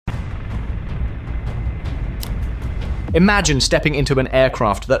Imagine stepping into an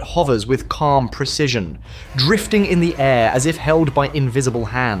aircraft that hovers with calm precision, drifting in the air as if held by invisible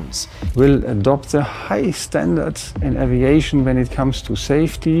hands. Will adopt the high standards in aviation when it comes to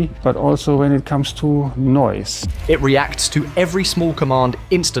safety, but also when it comes to noise. It reacts to every small command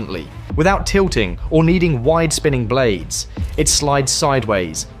instantly, without tilting or needing wide spinning blades. It slides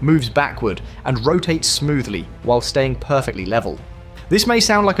sideways, moves backward, and rotates smoothly while staying perfectly level. This may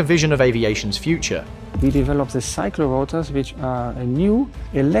sound like a vision of aviation's future. We developed the cyclorotors, which are a new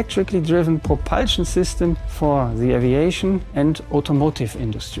electrically driven propulsion system for the aviation and automotive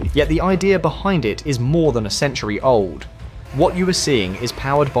industry. Yet the idea behind it is more than a century old. What you are seeing is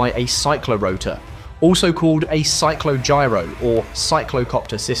powered by a cyclorotor, also called a cyclogyro or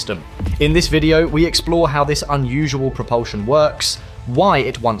cyclocopter system. In this video, we explore how this unusual propulsion works, why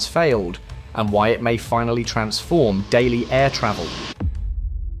it once failed, and why it may finally transform daily air travel.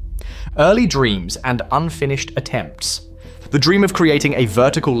 Early dreams and unfinished attempts. The dream of creating a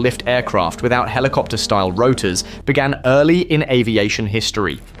vertical lift aircraft without helicopter-style rotors began early in aviation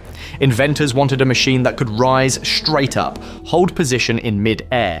history. Inventors wanted a machine that could rise straight up, hold position in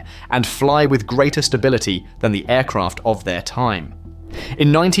mid-air, and fly with greater stability than the aircraft of their time.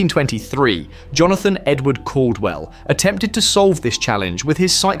 In 1923, Jonathan Edward Caldwell attempted to solve this challenge with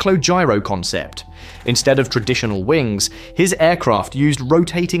his cyclogyro concept. Instead of traditional wings, his aircraft used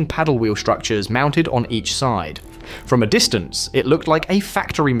rotating paddle wheel structures mounted on each side. From a distance, it looked like a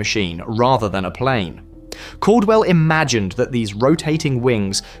factory machine rather than a plane. Caldwell imagined that these rotating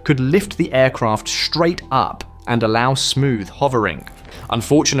wings could lift the aircraft straight up and allow smooth hovering.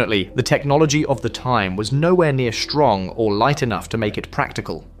 Unfortunately, the technology of the time was nowhere near strong or light enough to make it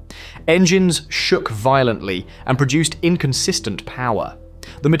practical. Engines shook violently and produced inconsistent power.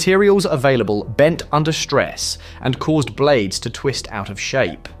 The materials available bent under stress and caused blades to twist out of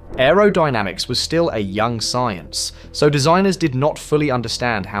shape. Aerodynamics was still a young science, so designers did not fully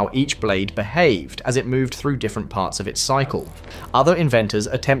understand how each blade behaved as it moved through different parts of its cycle. Other inventors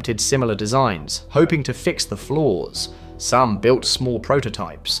attempted similar designs, hoping to fix the flaws. Some built small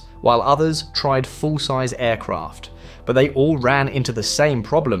prototypes, while others tried full-size aircraft, but they all ran into the same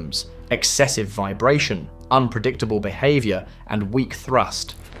problems: excessive vibration, unpredictable behavior, and weak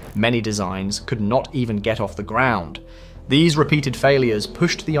thrust. Many designs could not even get off the ground. These repeated failures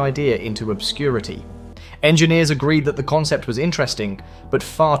pushed the idea into obscurity. Engineers agreed that the concept was interesting, but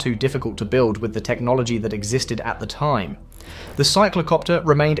far too difficult to build with the technology that existed at the time. The cyclocopter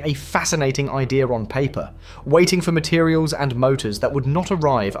remained a fascinating idea on paper, waiting for materials and motors that would not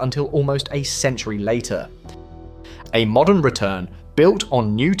arrive until almost a century later. A modern return built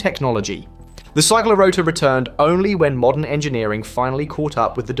on new technology. The cyclorotor returned only when modern engineering finally caught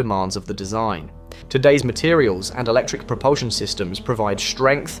up with the demands of the design. Today's materials and electric propulsion systems provide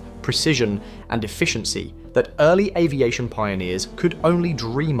strength, precision, and efficiency that early aviation pioneers could only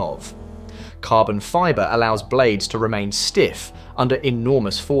dream of. Carbon fiber allows blades to remain stiff under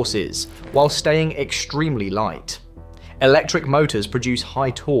enormous forces, while staying extremely light. Electric motors produce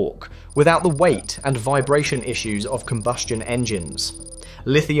high torque, without the weight and vibration issues of combustion engines.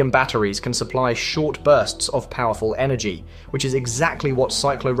 Lithium batteries can supply short bursts of powerful energy, which is exactly what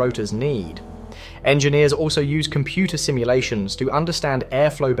cyclorotors need. Engineers also use computer simulations to understand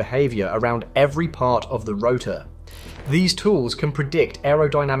airflow behavior around every part of the rotor. These tools can predict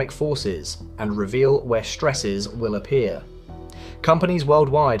aerodynamic forces and reveal where stresses will appear. Companies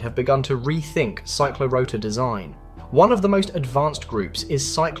worldwide have begun to rethink cyclorotor design. One of the most advanced groups is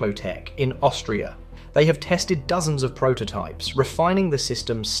Cyclotech in Austria. They have tested dozens of prototypes, refining the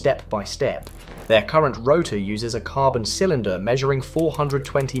system step by step. Their current rotor uses a carbon cylinder measuring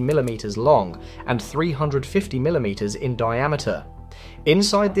 420 mm long and 350 mm in diameter.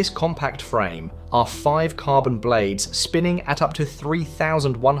 Inside this compact frame are 5 carbon blades spinning at up to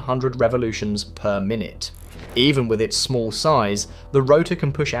 3,100 revolutions per minute. Even with its small size, the rotor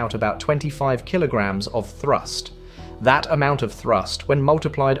can push out about 25 kilograms of thrust. That amount of thrust, when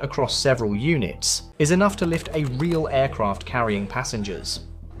multiplied across several units, is enough to lift a real aircraft carrying passengers.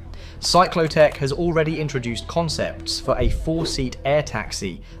 Cyclotech has already introduced concepts for a 4-seat air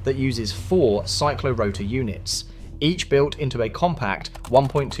taxi that uses 4 cyclorotor units, each built into a compact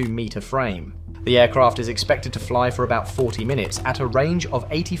 1.2-meter frame. The aircraft is expected to fly for about 40 minutes at a range of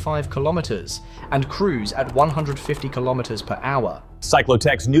 85 kilometers and cruise at 150 kilometers per hour.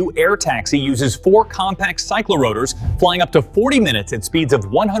 Cyclotech's new air taxi uses 4 compact cyclorotors, flying up to 40 minutes at speeds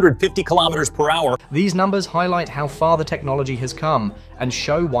of 150 kilometers per hour. These numbers highlight how far the technology has come and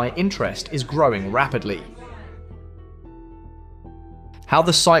show why interest is growing rapidly. How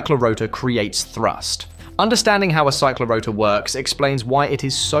the cyclorotor creates thrust. Understanding how a cyclorotor works explains why it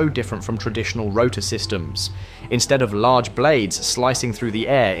is so different from traditional rotor systems. Instead of large blades slicing through the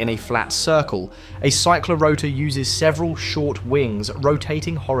air in a flat circle, a cyclorotor uses several short wings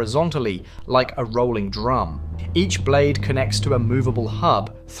rotating horizontally like a rolling drum. Each blade connects to a movable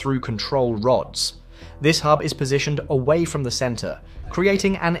hub through control rods. This hub is positioned away from the center,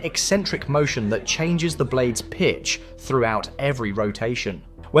 creating an eccentric motion that changes the blade's pitch throughout every rotation.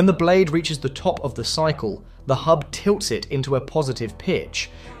 When the blade reaches the top of the cycle, the hub tilts it into a positive pitch,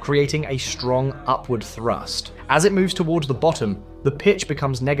 creating a strong upward thrust. As it moves towards the bottom, the pitch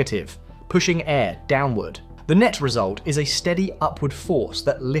becomes negative, pushing air downward. The net result is a steady upward force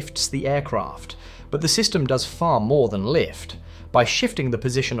that lifts the aircraft, but the system does far more than lift. By shifting the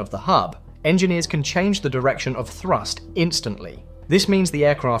position of the hub, engineers can change the direction of thrust instantly. This means the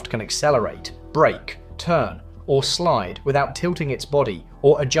aircraft can accelerate, brake, turn, or slide without tilting its body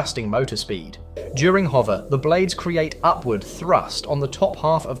or adjusting motor speed. During hover, the blades create upward thrust on the top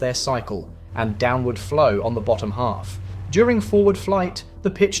half of their cycle and downward flow on the bottom half. During forward flight, the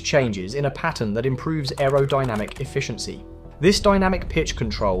pitch changes in a pattern that improves aerodynamic efficiency. This dynamic pitch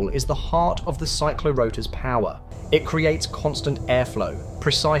control is the heart of the cyclorotor's power. It creates constant airflow,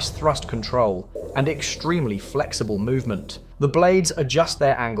 precise thrust control, and extremely flexible movement. The blades adjust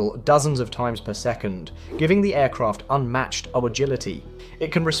their angle dozens of times per second, giving the aircraft unmatched agility.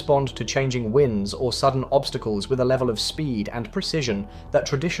 It can respond to changing winds or sudden obstacles with a level of speed and precision that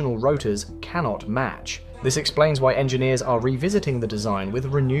traditional rotors cannot match. This explains why engineers are revisiting the design with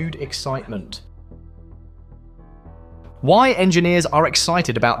renewed excitement. Why engineers are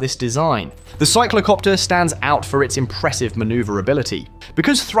excited about this design? The Cyclocopter stands out for its impressive maneuverability.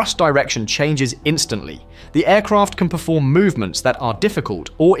 Because thrust direction changes instantly, the aircraft can perform movements that are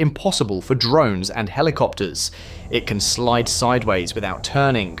difficult or impossible for drones and helicopters. It can slide sideways without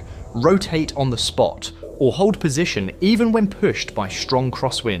turning, rotate on the spot, or hold position even when pushed by strong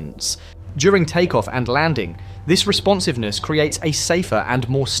crosswinds. During takeoff and landing, this responsiveness creates a safer and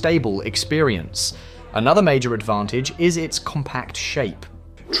more stable experience. Another major advantage is its compact shape.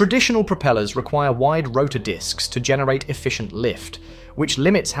 Traditional propellers require wide rotor discs to generate efficient lift, which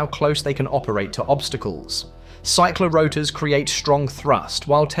limits how close they can operate to obstacles. Cyclorotors create strong thrust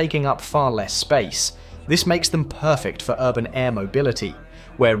while taking up far less space. This makes them perfect for urban air mobility,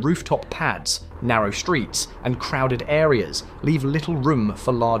 where rooftop pads, narrow streets, and crowded areas leave little room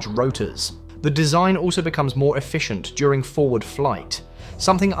for large rotors. The design also becomes more efficient during forward flight,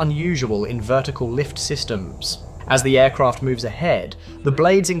 something unusual in vertical lift systems. As the aircraft moves ahead, the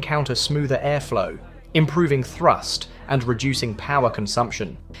blades encounter smoother airflow, improving thrust and reducing power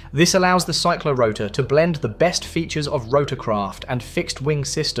consumption. This allows the cyclorotor to blend the best features of rotorcraft and fixed-wing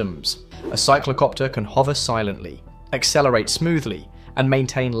systems. A cyclocopter can hover silently, accelerate smoothly, and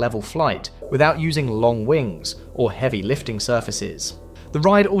maintain level flight without using long wings or heavy lifting surfaces. The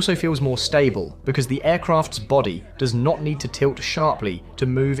ride also feels more stable because the aircraft's body does not need to tilt sharply to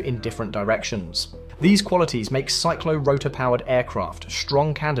move in different directions. These qualities make cyclorotor-powered aircraft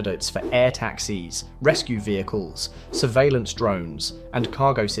strong candidates for air taxis, rescue vehicles, surveillance drones, and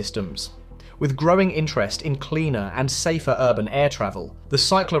cargo systems. With growing interest in cleaner and safer urban air travel, the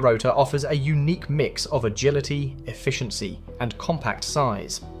cyclorotor offers a unique mix of agility, efficiency, and compact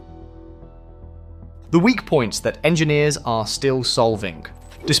size. The weak points that engineers are still solving.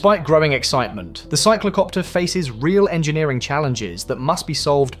 Despite growing excitement, the Cyclocopter faces real engineering challenges that must be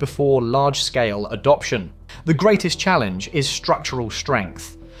solved before large-scale adoption. The greatest challenge is structural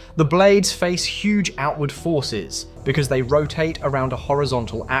strength. The blades face huge outward forces because they rotate around a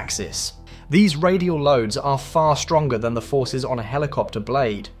horizontal axis. These radial loads are far stronger than the forces on a helicopter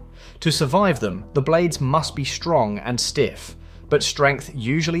blade. To survive them, the blades must be strong and stiff, but strength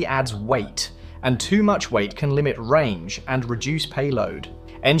usually adds weight, and too much weight can limit range and reduce payload.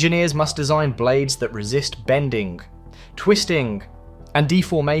 Engineers must design blades that resist bending, twisting, and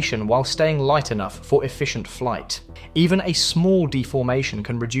deformation while staying light enough for efficient flight. Even a small deformation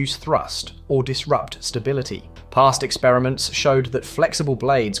can reduce thrust or disrupt stability. Past experiments showed that flexible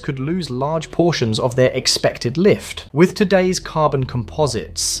blades could lose large portions of their expected lift. With today's carbon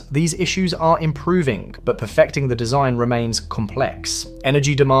composites, these issues are improving, but perfecting the design remains complex.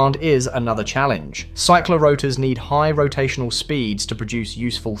 Energy demand is another challenge. Cyclorotors need high rotational speeds to produce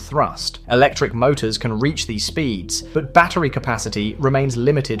useful thrust. Electric motors can reach these speeds, but battery capacity remains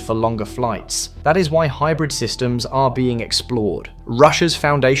limited for longer flights. That is why hybrid systems are being explored. Russia's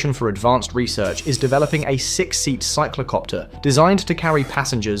Foundation for Advanced Research is developing a 6 six-seat cyclocopter designed to carry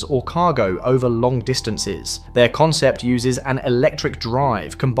passengers or cargo over long distances. Their concept uses an electric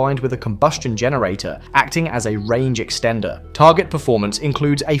drive combined with a combustion generator acting as a range extender. Target performance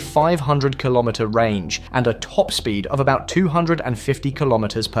includes a 500-kilometer range and a top speed of about 250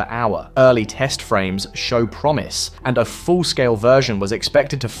 kilometers per hour. Early test frames show promise, and a full-scale version was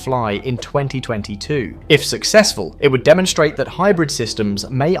expected to fly in 2022. If successful, it would demonstrate that hybrid systems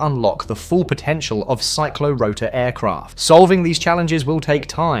may unlock the full potential of cyclorotor aircraft. Solving these challenges will take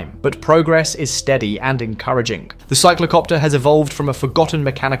time, but progress is steady and encouraging. The cyclocopter has evolved from a forgotten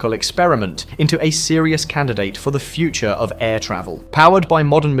mechanical experiment into a serious candidate for the future of air travel. Powered by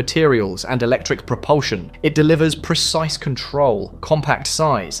modern materials and electric propulsion, it delivers precise control, compact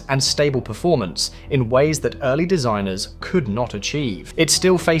size, and stable performance in ways that early designers could not achieve. It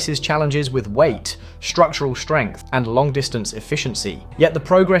still faces challenges with weight, structural strength, and long-distance efficiency. Yet the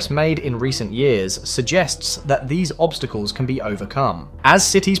progress made in recent years suggests that these obstacles can be overcome. As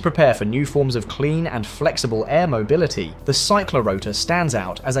cities prepare for new forms of clean and flexible air mobility, the cyclorotor stands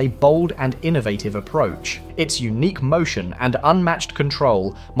out as a bold and innovative approach. Its unique motion and unmatched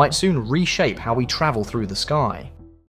control might soon reshape how we travel through the sky.